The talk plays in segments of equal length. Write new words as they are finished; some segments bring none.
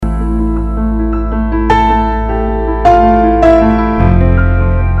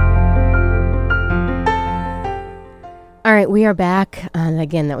We are back.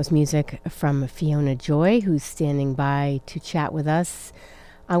 Again, that was music from Fiona Joy, who's standing by to chat with us.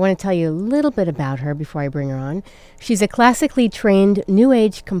 I want to tell you a little bit about her before I bring her on. She's a classically trained New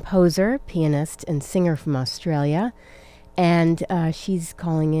Age composer, pianist, and singer from Australia. And she's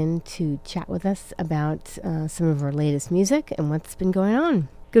calling in to chat with us about some of her latest music and what's been going on.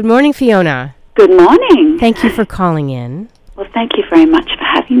 Good morning, Fiona. Good morning. Thank you for calling in. Well, thank you very much for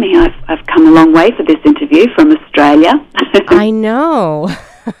having me. I've come a long way for this interview from Australia. I know.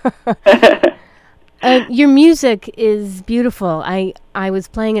 Your music is beautiful. I was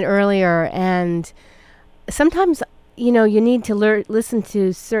playing it earlier, and sometimes, you know, you need to listen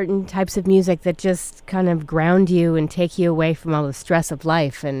to certain types of music that just kind of ground you and take you away from all the stress of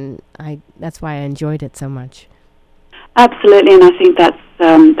life, and that's why I enjoyed it so much. Absolutely, and I think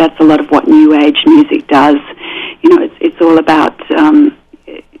that's a lot of what New Age music does. You know, it's all about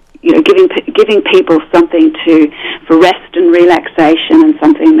giving people something for rest and relaxation, and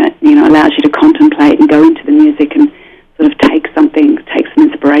something that, you know, allows you to contemplate and go into the music and sort of take some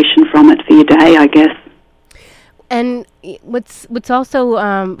inspiration from it for your day, I guess. And what's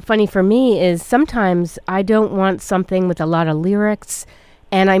also funny for me is sometimes I don't want something with a lot of lyrics,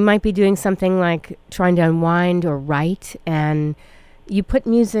 and I might be doing something like trying to unwind or write, and you put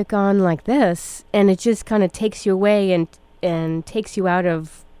music on like this, and it just kind of takes you away and takes you out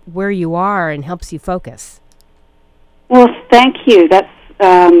of where you are and helps you focus. Well, thank you. That's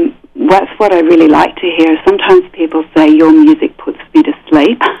what I really like to hear. Sometimes people say your music puts me to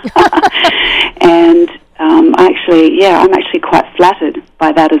sleep, and I'm actually quite flattered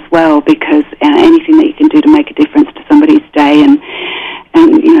by that as well, because anything that you can do to make a difference to somebody's day and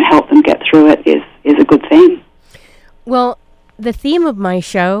you know, help them get through it is a good thing. Well, the theme of my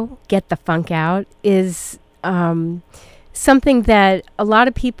show, Get the Funk Out, is something that a lot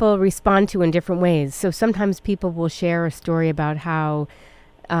of people respond to in different ways. So sometimes people will share a story about how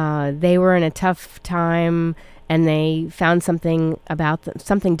they were in a tough time and they found something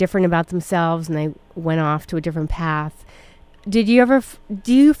different about themselves, and they went off to a different path. Do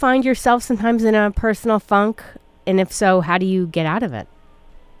you find yourself sometimes in a personal funk? And if so, how do you get out of it?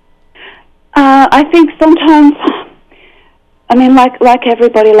 I think sometimes, I mean, like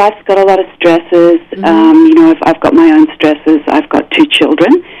everybody, life's got a lot of stresses. Mm-hmm. You know, I've got my own stresses. I've got 2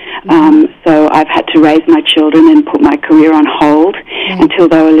 children. Mm-hmm. So I've had to raise my children and put my career on hold until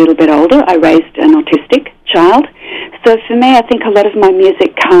they were a little bit older. I raised an autistic child. So for me, I think a lot of my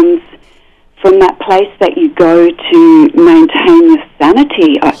music comes from that place that you go to maintain your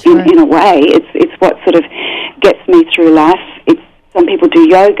sanity. Sure. In a way. It's what sort of gets me through life. Some people do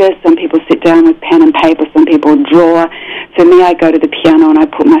yoga, some people sit down with pen and paper, some people draw. For me, I go to the piano and I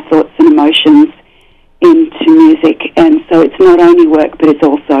put my thoughts and emotions into music. And so it's not only work, but it's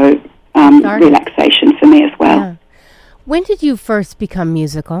also relaxation for me as well. Yeah. When did you first become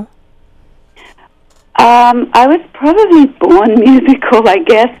musical? I was probably born musical, I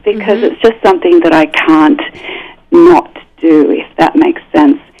guess, because it's just something that I can't not do, if that makes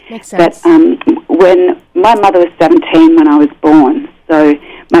sense. Makes sense. But when my mother was 17 when I was born, so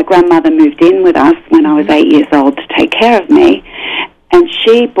my grandmother moved in with us when I was 8 years old to take care of me, and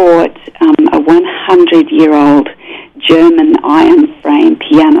she bought a 100-year-old German iron frame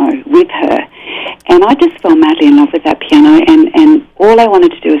piano with her, and I just fell madly in love with that piano, and all I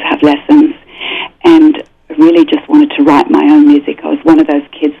wanted to do was have lessons, and I really just wanted to write my own music. I was one of those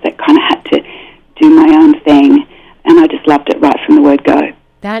kids that kind of had to do my own thing, and I just loved it right from the word go.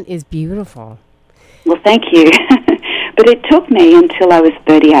 That is beautiful. Well, thank you. But it took me until I was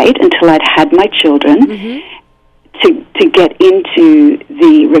 38, until I'd had my children, to get into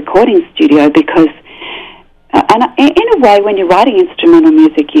the recording studio, because and in a way, when you're writing instrumental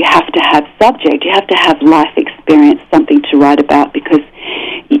music, you have to have subject, you have to have life experience, something to write about, because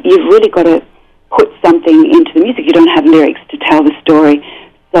you've really got to put something into the music. You don't have lyrics to tell the story.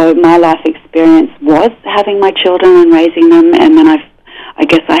 So my life experience was having my children and raising them, and then I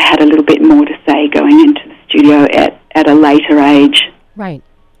guess I had a little bit more to say going into the studio at a later age. Right.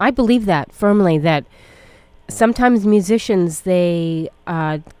 I believe that firmly, that sometimes musicians, they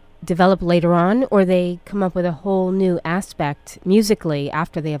develop later on, or they come up with a whole new aspect musically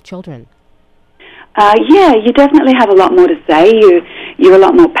after they have children. Yeah, you definitely have a lot more to say. You're a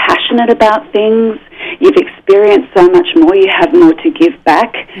lot more passionate about things. You've experienced so much more. You have more to give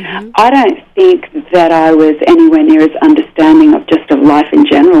back. Mm-hmm. I don't think that I was anywhere near as understanding of life in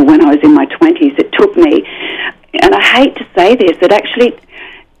general when I was in my 20s. It took me, and I hate to say this,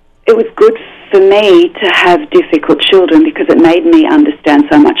 it was good for me to have difficult children, because it made me understand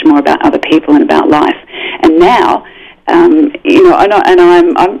so much more about other people and about life. And now,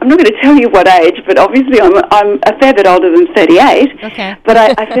 I'm not going to tell you what age, but obviously I'm a fair bit older than 38. Okay. But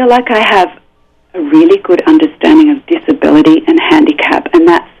I feel like I have a really good understanding of disability and handicap, and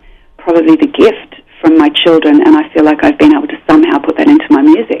that's probably the gift from my children, and I feel like I've been able to somehow put that into my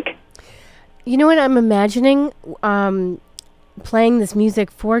music. You know what I'm imagining? Playing this music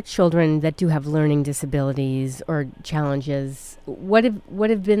for children that do have learning disabilities or challenges. What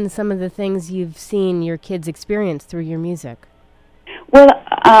have been some of the things you've seen your kids experience through your music? Well,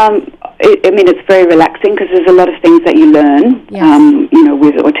 it's very relaxing because there's a lot of things that you learn, Yes.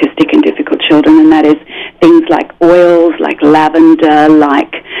 with autistic and difficult children, and that is things like oils, like lavender,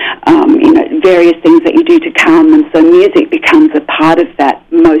 like, various things that you do to calm them. So music becomes a part of that,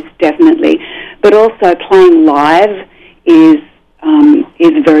 most definitely. But also playing live is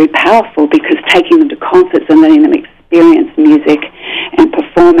very powerful, because taking them to concerts and letting them experience music and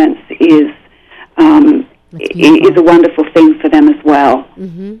performance is a wonderful thing for them as well.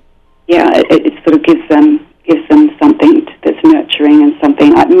 Mm-hmm. Yeah, it sort of gives them something that's nurturing and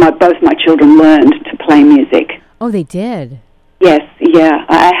something. Both my children learned to play music. Oh, they did? Yes, yeah.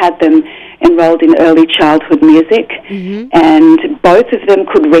 I had them enrolled in early childhood music, mm-hmm. and both of them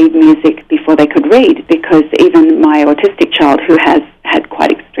could read music before they could read, because even my autistic child, who has had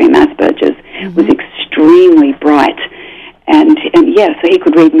quite extreme Asperger's, mm-hmm. was extremely bright. And so he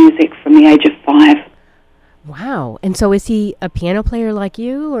could read music from the age of 5. Wow. And so is he a piano player like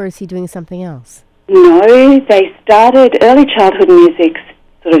you, or is he doing something else? No, early childhood music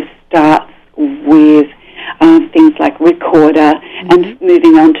sort of starts with things like recorder, mm-hmm. and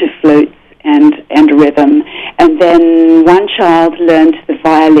moving on to flutes and rhythm. And then one child learned the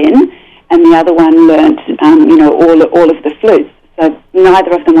violin, and the other one learned, all of the flutes. So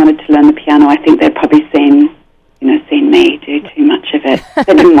neither of them wanted to learn the piano. I think they'd probably seen me do too much of it.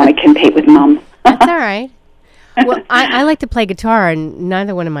 They didn't want to compete with Mum. That's all right. Well, I like to play guitar, and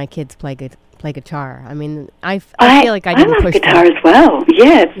neither one of my kids play guitar. I mean, I feel like I didn't push guitar as well.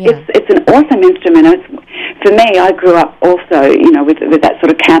 Yeah, it's an awesome instrument. For me, I grew up also, with that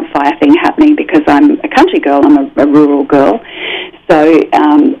sort of campfire thing happening, because I'm a country girl. I'm a rural girl, so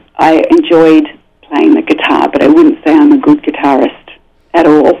I enjoyed playing the guitar, but I wouldn't say I'm a good guitarist at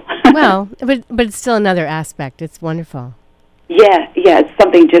all. Well, but it's still another aspect. It's wonderful. Yeah, it's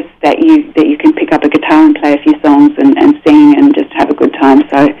something just that you can pick up a guitar and play a few songs and sing and just have a good time.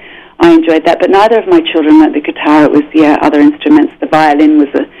 So I enjoyed that. But neither of my children learned the guitar. It was other instruments. The violin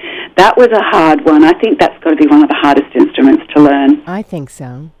was a hard one. I think that's got to be one of the hardest instruments to learn. I think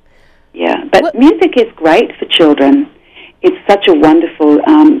so. Yeah, but music is great for children. It's such a wonderful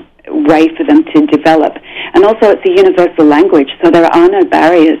way for them to develop, and also it's a universal language. So there are no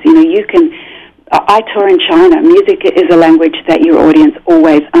barriers. I tour in China. Music is a language that your audience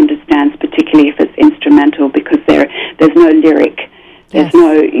always understands, particularly if it's instrumental, because there's no lyric. There's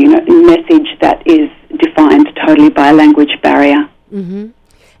no message that is defined totally by a language barrier. Mm-hmm.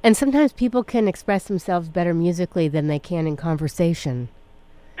 And sometimes people can express themselves better musically than they can in conversation.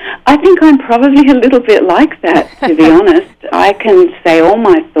 I think I'm probably a little bit like that, to be honest. I can say all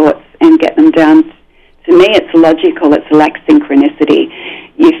my thoughts and get them down. To me, it's logical. It's like synchronicity.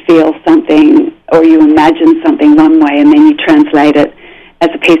 You feel something or you imagine something one way, and then you translate it as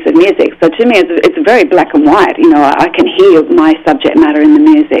a piece of music. So to me, it's very black and white. I can hear my subject matter in the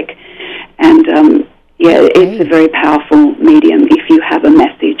music. And, it's a very powerful medium if you have a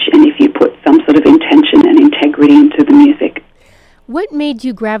message and if you put some sort of intention and integrity into the music. What made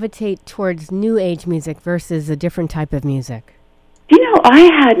you gravitate towards New Age music versus a different type of music? I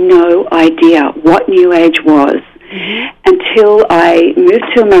had no idea what New Age was, mm-hmm. until I moved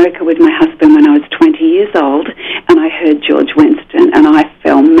to America with my husband when I was 20 years old, and I heard George Winston, and I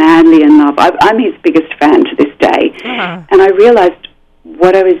fell madly in love. I'm his biggest fan to this day. Uh-huh. And I realized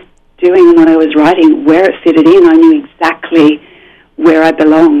what I was doing and what I was writing, where it fitted in. I knew exactly where I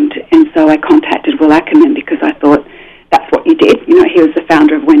belonged, and so I contacted Will Ackerman, because I thought, that's what you did. He was the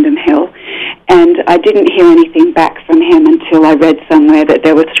founder of Wyndham Hill. And I didn't hear anything back from him until I read somewhere that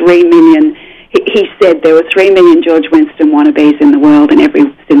there were 3 million, he said there were 3 million George Winston wannabes in the world, and every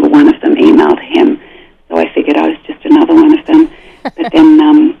single one of them emailed him. So I figured I was just another one of them. But then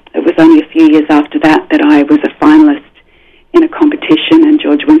it was only a few years after that I was a finalist in a competition, and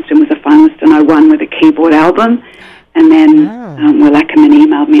George Winston was a finalist, and I won with a keyboard album. And then Will Ackerman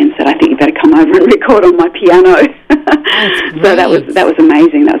emailed me and said, I think you better come over and record on my piano. So that was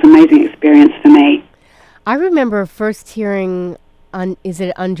amazing. That was an amazing experience for me. I remember first hearing, is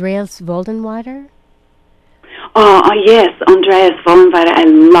it Andreas Vollenweider? Oh, yes, Andreas Vollenweider. I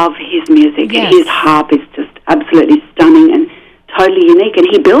love his music. Yes. His harp is just absolutely stunning and totally unique, and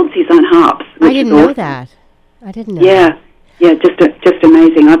he builds his own harps. I didn't know that. I didn't know that. Yeah, just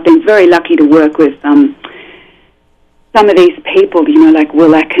amazing. I've been very lucky to work with some of these people, like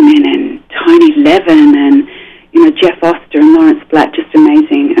Will Ackerman and Tony Levin and, Jeff Oster and Lawrence Blatt, just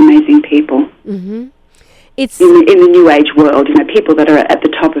amazing people. Mm-hmm. It's in the New Age world, people that are at the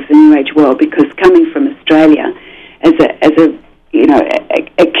top of the New Age world, because coming from Australia as a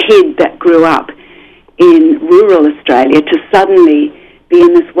kid that grew up in rural Australia to suddenly be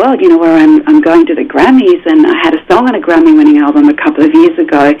in this world, where I'm going to the Grammys, and I had a song on a Grammy-winning album a couple of years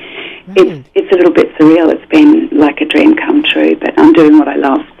ago. Right. It's a little bit surreal. It's been like a dream come true, but I'm doing what I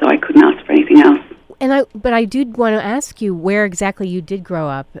love, so I couldn't ask for anything else. But I did want to ask you where exactly you did grow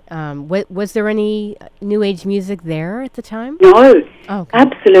up. Was there any New Age music there at the time? No, okay.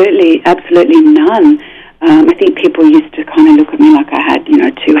 Absolutely none. I think people used to kind of look at me like I had,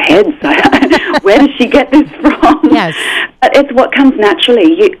 two heads. Where does she get this from? Yes. It's what comes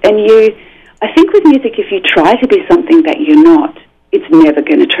naturally. I think with music, if you try to be something that you're not, it's never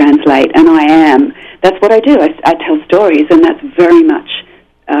going to translate. And I am. That's what I do. I tell stories, and that's very much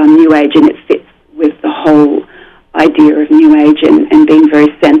New Age, and it fits with the whole idea of New Age and being very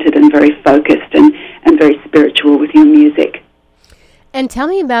centered and very focused and very spiritual with your music. And tell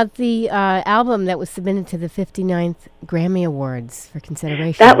me about the album that was submitted to the 59th Grammy Awards for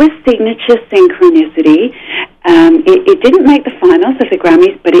consideration. That was Signature Synchronicity. It didn't make the finals of the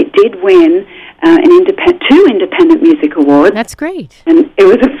Grammys, but it did win two Independent Music Awards. That's great. And it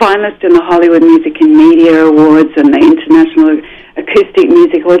was a finalist in the Hollywood Music and Media Awards and the International Acoustic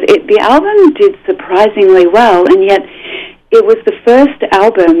Music Awards. The album did surprisingly well, and yet it was the first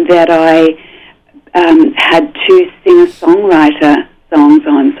album that I had two singer-songwriter songs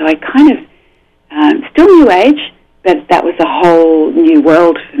on, so I kind of still New Age, but that was a whole new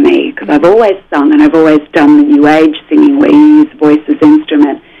world for me, because I've always sung and I've always done the New Age singing where you use voice as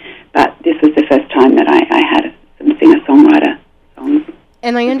instrument, but this was the first time that I had some singer-songwriter songs.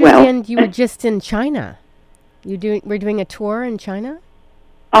 And I understand you were just in China. We're doing a tour in China?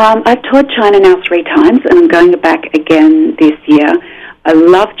 I've toured China now 3 times, and I'm going back again this year. I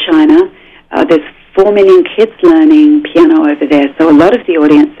love China. There's 4 million kids learning piano over there, so a lot of the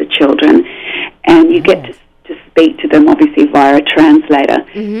audience are children, and you get to speak to them, obviously, via a translator.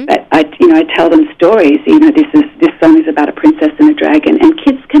 Mm-hmm. But I tell them stories. This song is about a princess and a dragon, and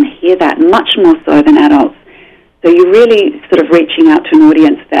kids can hear that much more so than adults. So you're really sort of reaching out to an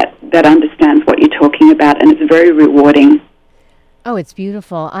audience that understands what you're talking about, and it's very rewarding. Oh, it's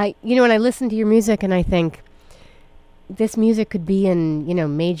beautiful. When I listen to your music, and I think, this music could be in,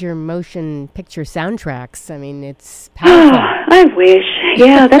 major motion picture soundtracks. I mean, it's powerful. I wish.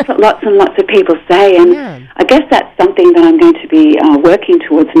 Yeah, that's what lots and lots of people say. And I guess that's something that I'm going to be working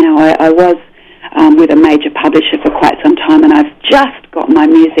towards now. I was with a major publisher for quite some time, and I've just got my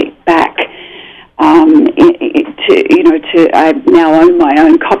music back. I now own my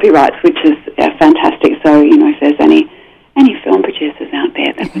own copyrights, which is fantastic. So, if there's any film producers out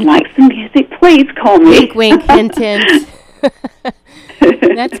there that would like some music, please call me. Wink, wink, hint, hint.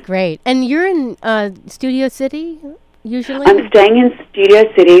 That's great. And you're in Studio City, usually? I'm staying in Studio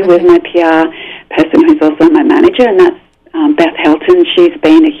City with my PR person, who's also my manager, and that's Beth Helton. She's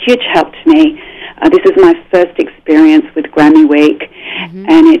been a huge help to me. This is my first experience with Grammy Week,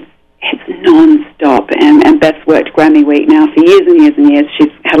 and it's non-stop. And Beth's worked Grammy Week now for years and years and years.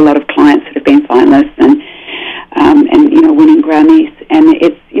 She's had a lot of clients that have been finalists and winning Grammys, and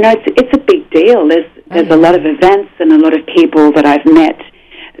it's a big deal. There's a lot of events and a lot of people that I've met.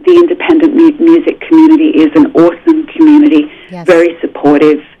 The independent music community is an awesome community, very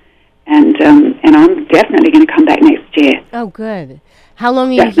supportive, and I'm definitely going to come back next year. Oh, good. How long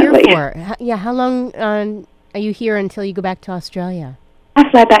are you here for? How long are you here until you go back to Australia? I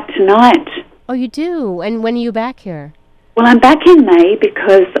fly back tonight. Oh, you do? And when are you back here? Well, I'm back in May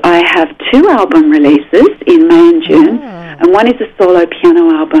because I have 2 album releases in May and June, and one is a solo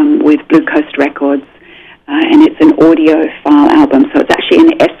piano album with Blue Coast Records, and it's an audio file album, so it's actually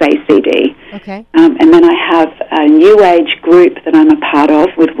an SACD. Okay. And then I have a New Age group that I'm a part of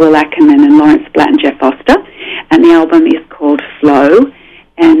with Will Ackerman and Lawrence Blatt and Jeff Oster, and the album is called Flow,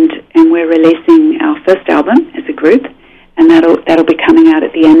 and we're releasing our first album as a group, and that'll be coming out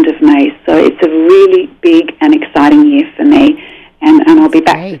at the end of May. So it's a really big and exciting year for me, and I'll be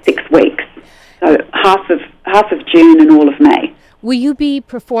back for 6 weeks. So half of June and all of May. Will you be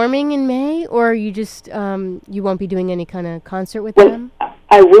performing in May, or you just you won't be doing any kind of concert with them?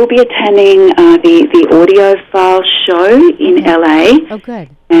 I will be attending the audio file show in LA. Oh, good.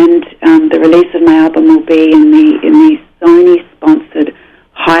 And the release of my album will be in the Sony-sponsored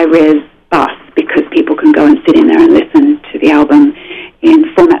high-res bus, because people can go and sit in there and listen to the album in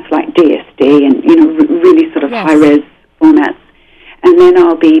formats like DSD and really sort of high-res formats.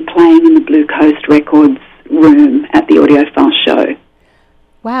 be playing in the Blue Coast Records room at the Audiophile show.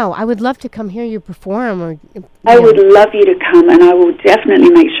 Wow, I would love to come hear you perform. I would love you to come, and I will definitely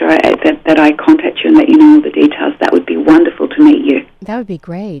make sure that I contact you and let you know all the details. That would be wonderful to meet you. That would be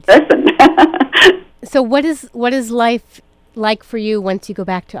great. Listen. So what is life like for you once you go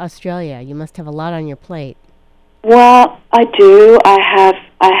back to Australia? You must have a lot on your plate. Well, I do. I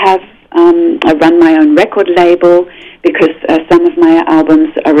run my own record label because some of my albums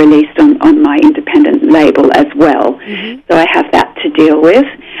are released on my independent label as well. Mm-hmm. So I have that to deal with.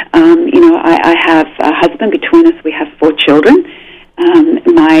 I have a husband. Between us, we have 4 children.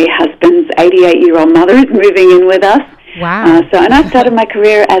 My husband's 88-year-old mother is moving in with us. Wow. And I started my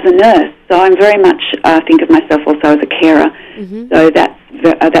career as a nurse, so I'm very much think of myself also as a carer. Mm-hmm. So that's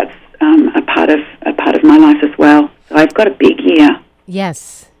a part of my life as well. So I've got a big year.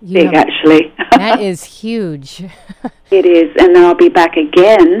 Yes. Big, actually. That is huge. It is, and then I'll be back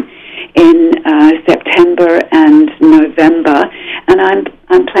again in September and November, and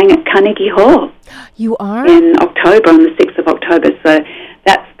I'm playing at Carnegie Hall. You are? In October, on the 6th of October, so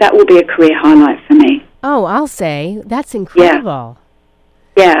that will be a career highlight for me. Oh, I'll say. That's incredible.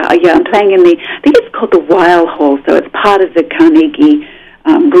 Yeah, I'm playing in I think it's called the Weil Hall, so it's part of the Carnegie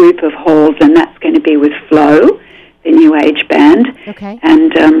group of halls, and that's going to be with Flow, the New Age band. Okay.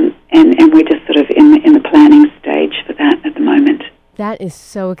 And we're just sort of in the planning stage for that at the moment. That is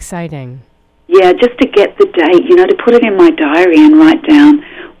so exciting. Yeah, just to get the date, to put it in my diary and write down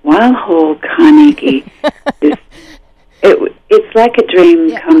Weil Hall, Carnegie. It's like a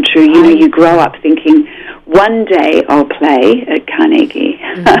dream come true. You grow up thinking, one day I'll play at Carnegie.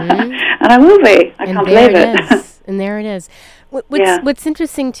 Mm-hmm. And I will be. I can't believe it. And there it is. What's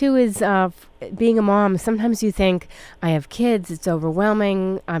interesting, too, is being a mom. Sometimes you think, I have kids, it's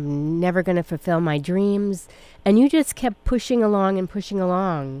overwhelming, I'm never going to fulfill my dreams. And you just kept pushing along and pushing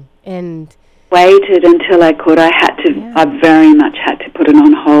along. And waited until I could. I very much had to put it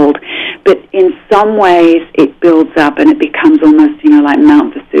on hold. But in some ways, it builds up and it becomes almost, like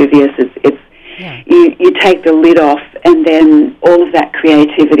Mount Vesuvius. You take the lid off, and then all of that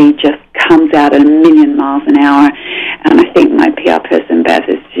creativity just comes out at 1,000,000 miles an hour. And I think my PR person, Beth,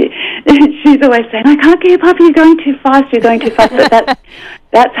 she's always saying, I can't keep up, you're going too fast. But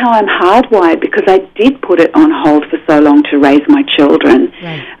that's how I'm hardwired, because I did put it on hold for so long to raise my children.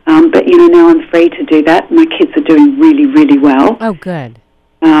 Right. But, now I'm free to do that. My kids are doing really, really well. Oh, good.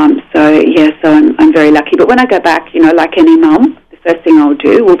 So I'm very lucky. But when I go back, like any mum, the first thing I'll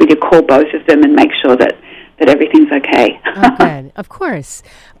do will be to call both of them and make sure that everything's okay. Oh, good. Of course.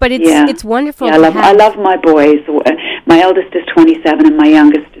 But it's wonderful. Yeah, I love my boys. My eldest is 27 and my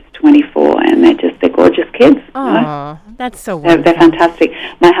youngest is 24, and they're gorgeous kids. Oh, that's so wonderful. They're fantastic.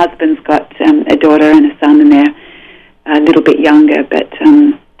 My husband's got a daughter and a son, and they're a little bit younger, but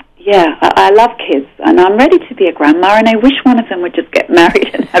I love kids, and I'm ready to be a grandma, and I wish one of them would just get married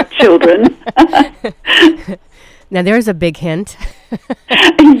and have children. Now, there's a big hint.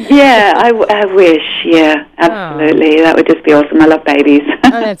 Yeah, I wish, yeah, absolutely. Oh. That would just be awesome. I love babies.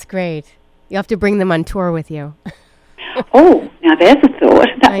 Oh, that's great. You'll have to bring them on tour with you. Oh, now there's a thought.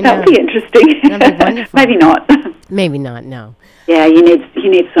 That would be interesting. That'd be wonderful. Maybe not. Maybe not, no. Yeah, you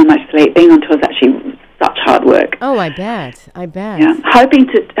need so much sleep. Being on tour is actually such hard work. Oh, I bet. Yeah, hoping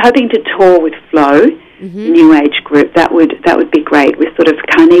to tour with Flow, mm-hmm. New Age group. That would be great. We're sort of,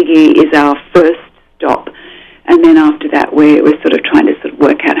 Carnegie is our first stop, and then after that we're sort of trying to sort of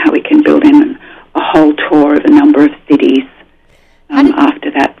work out how we can build in a whole tour of a number of cities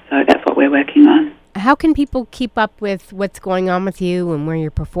after that. So that's what we're working on. How can people keep up with what's going on with you and where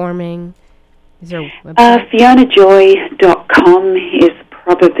you're performing? Is there a website? FionaJoy.com is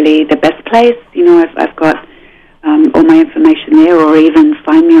probably the best place. I've got all my information there, or even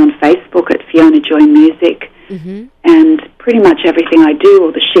find me on Facebook at Fiona Joy Music. Mm-hmm. And pretty much everything I do,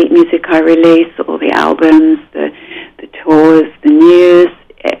 all the sheet music I release, all the albums, the tours, the news,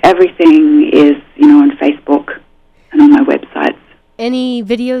 everything is, on Facebook and on my websites. Any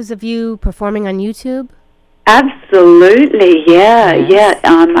videos of you performing on YouTube? Absolutely, yeah.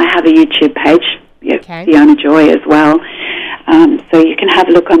 I have a YouTube page, Fiona Joy as well. So you can have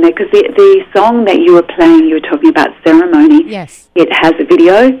a look on there, because the song that you were playing, you were talking about Ceremony. Yes. It has a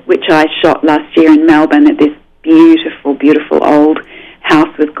video, which I shot last year in Melbourne at this beautiful, beautiful old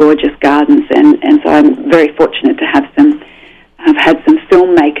house with gorgeous gardens. And so I'm very fortunate to have I've had some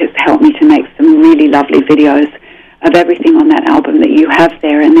filmmakers help me to make some really lovely videos of everything on that album that you have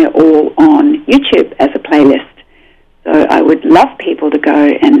there, and they're all on YouTube as a playlist. So I would love people to go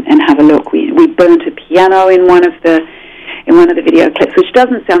and have a look. We burnt a piano in one of the video clips, which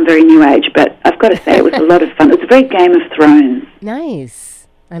doesn't sound very New Age, but I've got to say it was a lot of fun. It was a very Game of Thrones. Nice.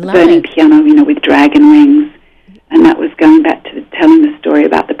 I a love burning it. piano, with dragon wings. And that was going back to telling the story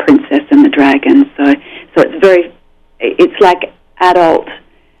about the princess and the dragon. So it's like adult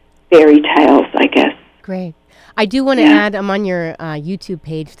fairy tales, I guess. Great. I do want to add, I'm on your YouTube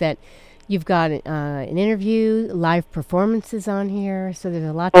page, that you've got an interview, live performances on here, so there's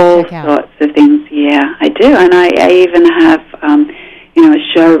a lot to check out. All sorts of things, yeah, I do. And I even have, a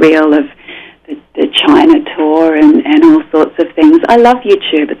show reel of the China tour and all sorts of things. I love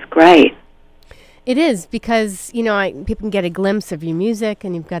YouTube. It's great. It is, because, people can get a glimpse of your music,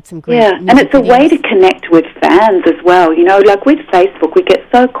 and you've got some great music and it's a way videos. to connect with fans as well. Like with Facebook, we get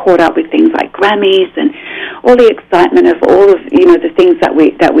so caught up with things like Grammys and all the excitement of all of, the things that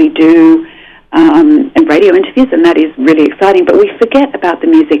we do and radio interviews, and that is really exciting. But we forget about the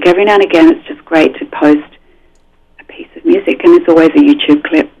music. Every now and again, it's just great to post a piece of music, and it's always a YouTube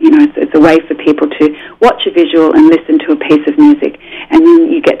clip. It's a way for people to watch a visual and listen to a piece of music, and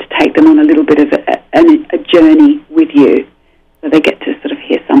then you get to take them on a little bit of a journey with you. So they get to sort of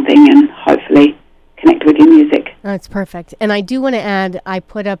hear something and hopefully connect with your music. Oh, it's perfect. And I do want to add, I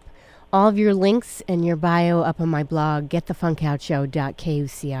put up all of your links and your bio up on my blog,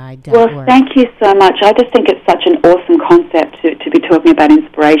 getthefunkoutshow.kuci.org. Well, thank you so much. I just think it's such an awesome concept to be talking about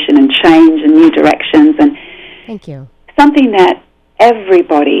inspiration and change and new directions, and thank you. Something that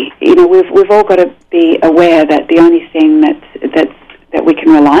everybody, we've all got to be aware that the only thing that we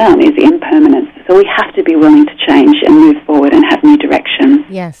can rely on is impermanence. So we have to be willing to change and move forward and have new directions.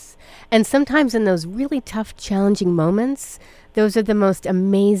 Yes. And sometimes in those really tough, challenging moments, those are the most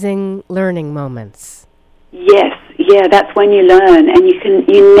amazing learning moments. Yes, that's when you learn, and you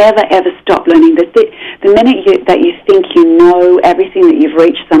never ever stop learning. The minute that you think you know everything, that you've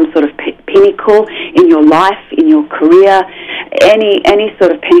reached some sort of pinnacle in your life, in your career, any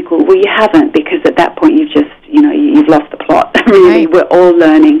sort of pinnacle, well, you haven't, because at that point you've just, you've lost the plot. Really, right. We're all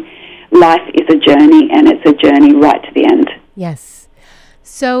learning. Life is a journey, and it's a journey right to the end. Yes.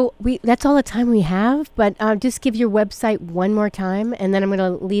 So that's all the time we have, but just give your website one more time, and then I'm going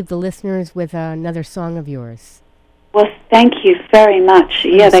to leave the listeners with another song of yours. Well, thank you very much.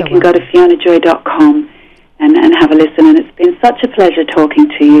 You're they so can go to FionaJoy.com and have a listen, and it's been such a pleasure talking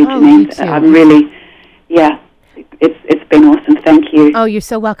to you, Janine. Me too. I'm really, it's been awesome. Thank you. Oh, you're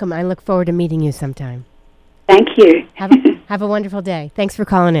so welcome. I look forward to meeting you sometime. Thank you. Have a wonderful day. Thanks for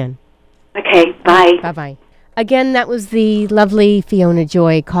calling in. Okay, bye. Bye-bye. Again, that was the lovely Fiona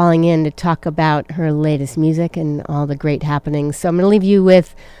Joy calling in to talk about her latest music and all the great happenings. So I'm going to leave you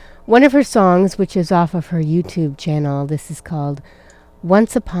with one of her songs, which is off of her YouTube channel. This is called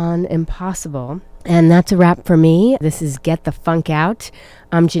Once Upon Impossible. And that's a wrap for me. This is Get the Funk Out.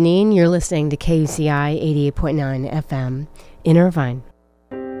 I'm Janine. You're listening to KUCI 88.9 FM in Irvine.